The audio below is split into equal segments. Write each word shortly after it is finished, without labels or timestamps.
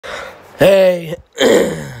Hey,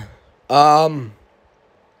 um,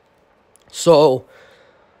 so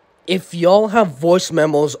if y'all have voice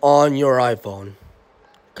memos on your iPhone,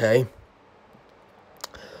 okay,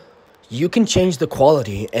 you can change the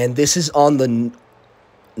quality, and this is on the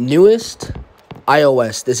newest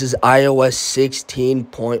iOS. This is iOS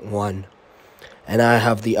 16.1, and I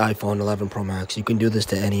have the iPhone 11 Pro Max. You can do this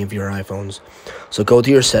to any of your iPhones. So go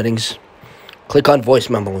to your settings, click on voice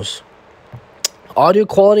memos. Audio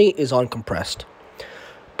quality is on compressed.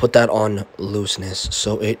 Put that on looseness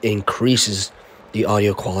so it increases the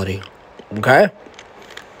audio quality. Okay?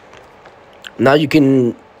 Now you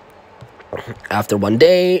can, after one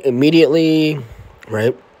day, immediately,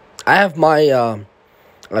 right? I have my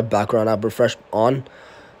background app refresh on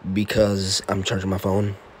because I'm charging my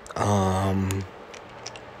phone.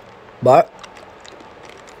 But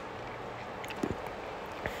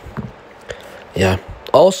yeah.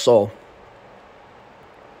 Also,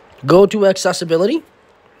 go to accessibility.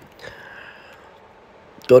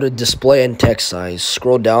 Go to display and text size.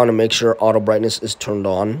 Scroll down and make sure auto brightness is turned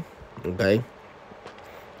on. Okay.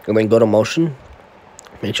 And then go to motion.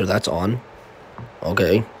 Make sure that's on.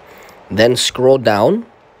 Okay. Then scroll down.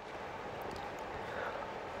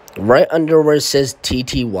 Right under where it says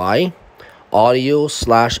TTY,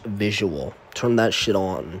 audio/visual. Turn that shit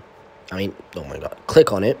on. Oh my god.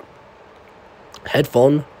 Click on it.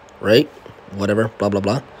 Headphone, right? Whatever. Blah, blah,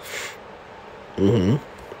 blah.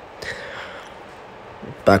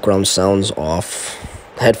 Background sounds off.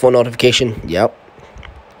 Headphone notification. Yep.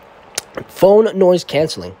 Phone noise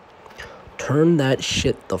canceling. Turn that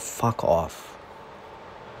shit the fuck off.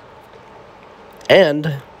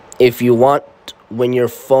 And if you want, when your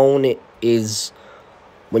phone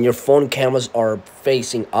cameras are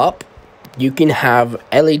facing up, you can have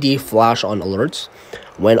LED flash on alerts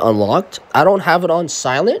when unlocked. I don't have it on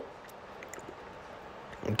silent.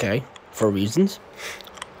 Okay, for reasons.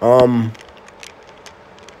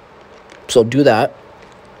 So do that.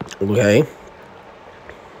 Okay.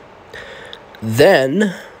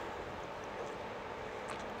 Then,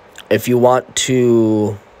 if you want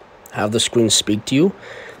to have the screen speak to you,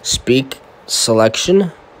 speak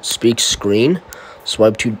selection, speak screen,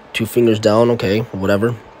 swipe two fingers down, okay,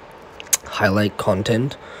 whatever. Highlight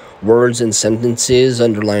content, words and sentences,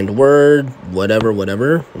 underlined word, whatever,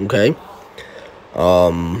 okay.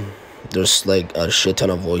 There's like a shit ton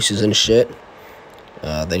of voices and shit.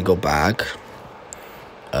 Then go back.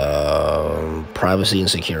 Privacy and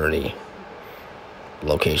security.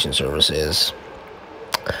 Location services.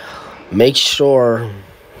 Make sure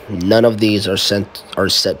none of these are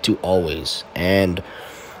set to always. And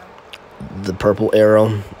the purple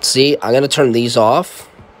arrow. See, I'm gonna turn these off.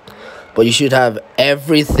 But you should have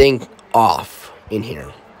everything off in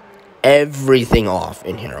here. Everything off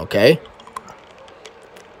in here, okay?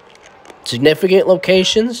 Significant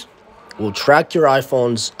locations will track your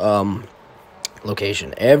iPhone's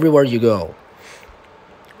location everywhere you go.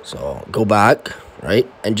 So go back, right?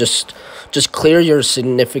 And just clear your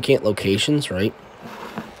significant locations, right?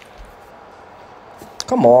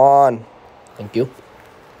 Come on. Thank you.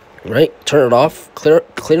 Right? Turn it off.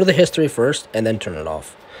 Clear the history first and then turn it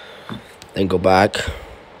off. Then go back.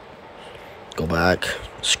 Go back.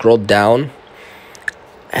 Scroll down.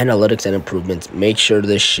 Analytics and improvements. Make sure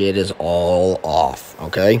this shit is all off,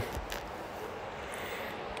 okay?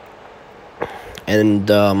 And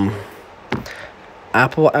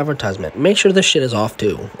Apple advertisement. Make sure this shit is off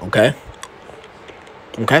too, okay?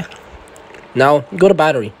 Okay? Now, go to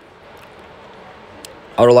battery.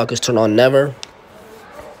 Auto lock is turned on never.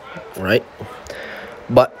 Right?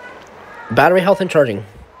 But battery health and charging.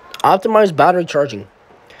 Optimize battery charging.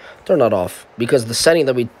 Turn that off. Because the setting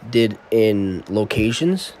that we did in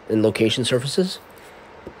location surfaces,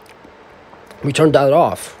 we turned that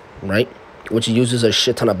off, right? Which uses a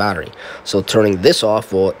shit ton of battery. So turning this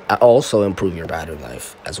off will also improve your battery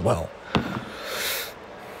life as well.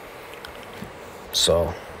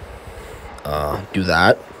 So, do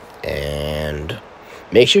that. And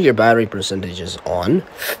make sure your battery percentage is on.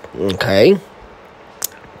 Okay.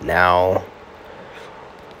 Now,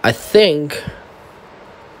 I think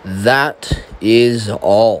that is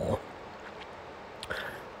all.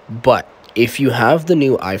 But if you have the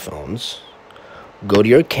new iPhones, go to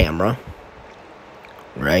your camera,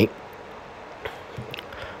 right?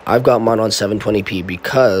 I've got mine on 720p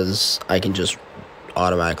because I can just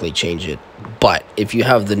automatically change it. But if you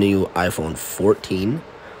have the new iPhone 14,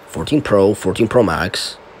 14 Pro, 14 Pro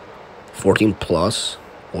Max, 14 Plus,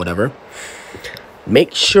 whatever,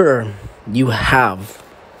 make sure you have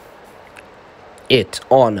it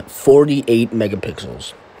on 48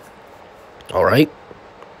 megapixels. All right?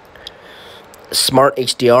 Smart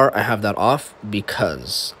HDR, I have that off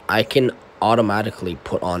because I can automatically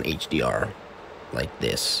put on HDR like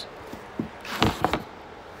this.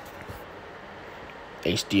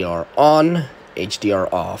 HDR on,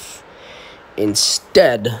 HDR off.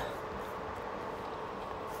 Instead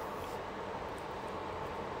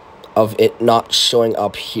of it not showing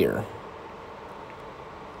up here.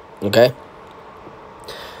 Okay?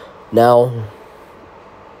 Now,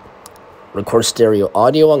 record stereo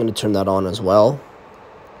audio, I'm going to turn that on as well.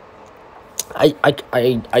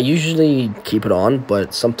 I usually keep it on,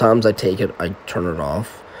 but sometimes I turn it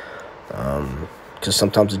off. Because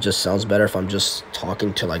sometimes it just sounds better if I'm just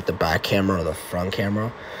talking to like the back camera or the front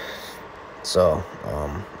camera. So,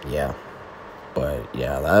 yeah. But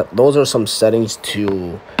yeah, those are some settings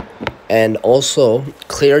too. And also,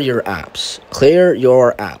 clear your apps. Clear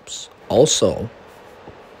your apps. Also,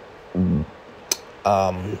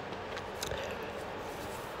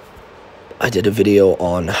 I did a video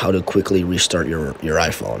on how to quickly restart your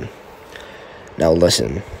iPhone. Now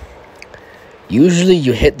listen. Usually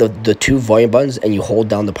you hit the two volume buttons and you hold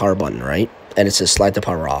down the power button, right? And it says slide the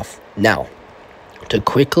power off. Now, to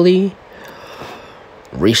quickly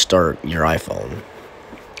restart your iPhone,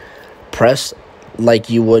 press like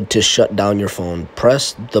you would to shut down your phone.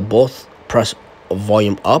 Press a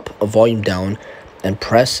volume up, a volume down, and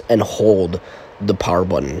press and hold the power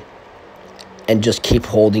button. And just keep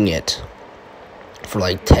holding it for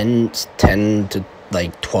like 10 to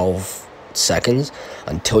like 12 seconds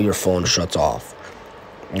until your phone shuts off.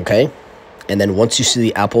 Okay? And then once you see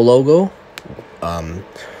the Apple logo,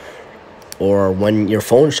 or when your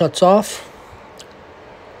phone shuts off,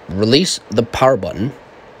 release the power button,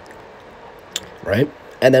 right?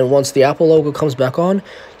 And then once the Apple logo comes back on,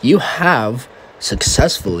 you have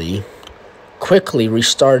successfully quickly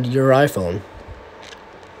restarted your iPhone.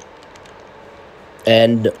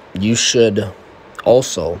 And you should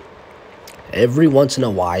also, every once in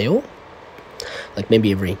a while, like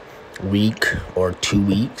maybe every week or 2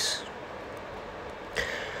 weeks,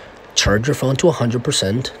 charge your phone to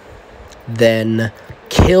 100%, then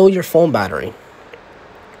kill your phone battery,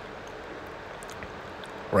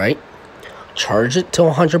 right? Charge it to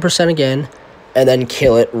 100% again, and then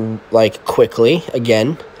kill it like quickly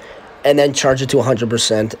again, and then charge it to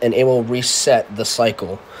 100%, and it will reset the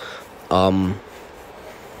cycle.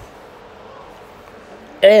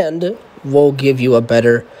 And will give you a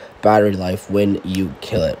better battery life when you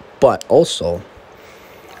kill it. But also,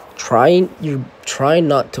 try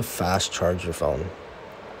not to fast charge your phone.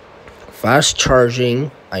 Fast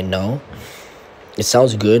charging, I know, it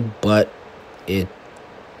sounds good, but it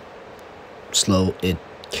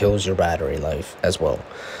kills your battery life as well.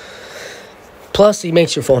 Plus, it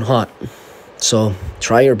makes your phone hot. So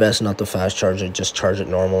try your best not to fast charge it. Just charge it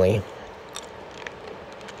normally.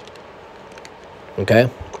 Okay?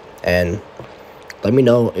 And let me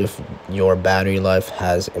know if your battery life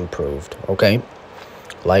has improved. Okay?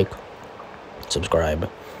 Like, subscribe,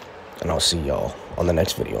 and I'll see y'all on the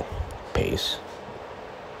next video. Peace.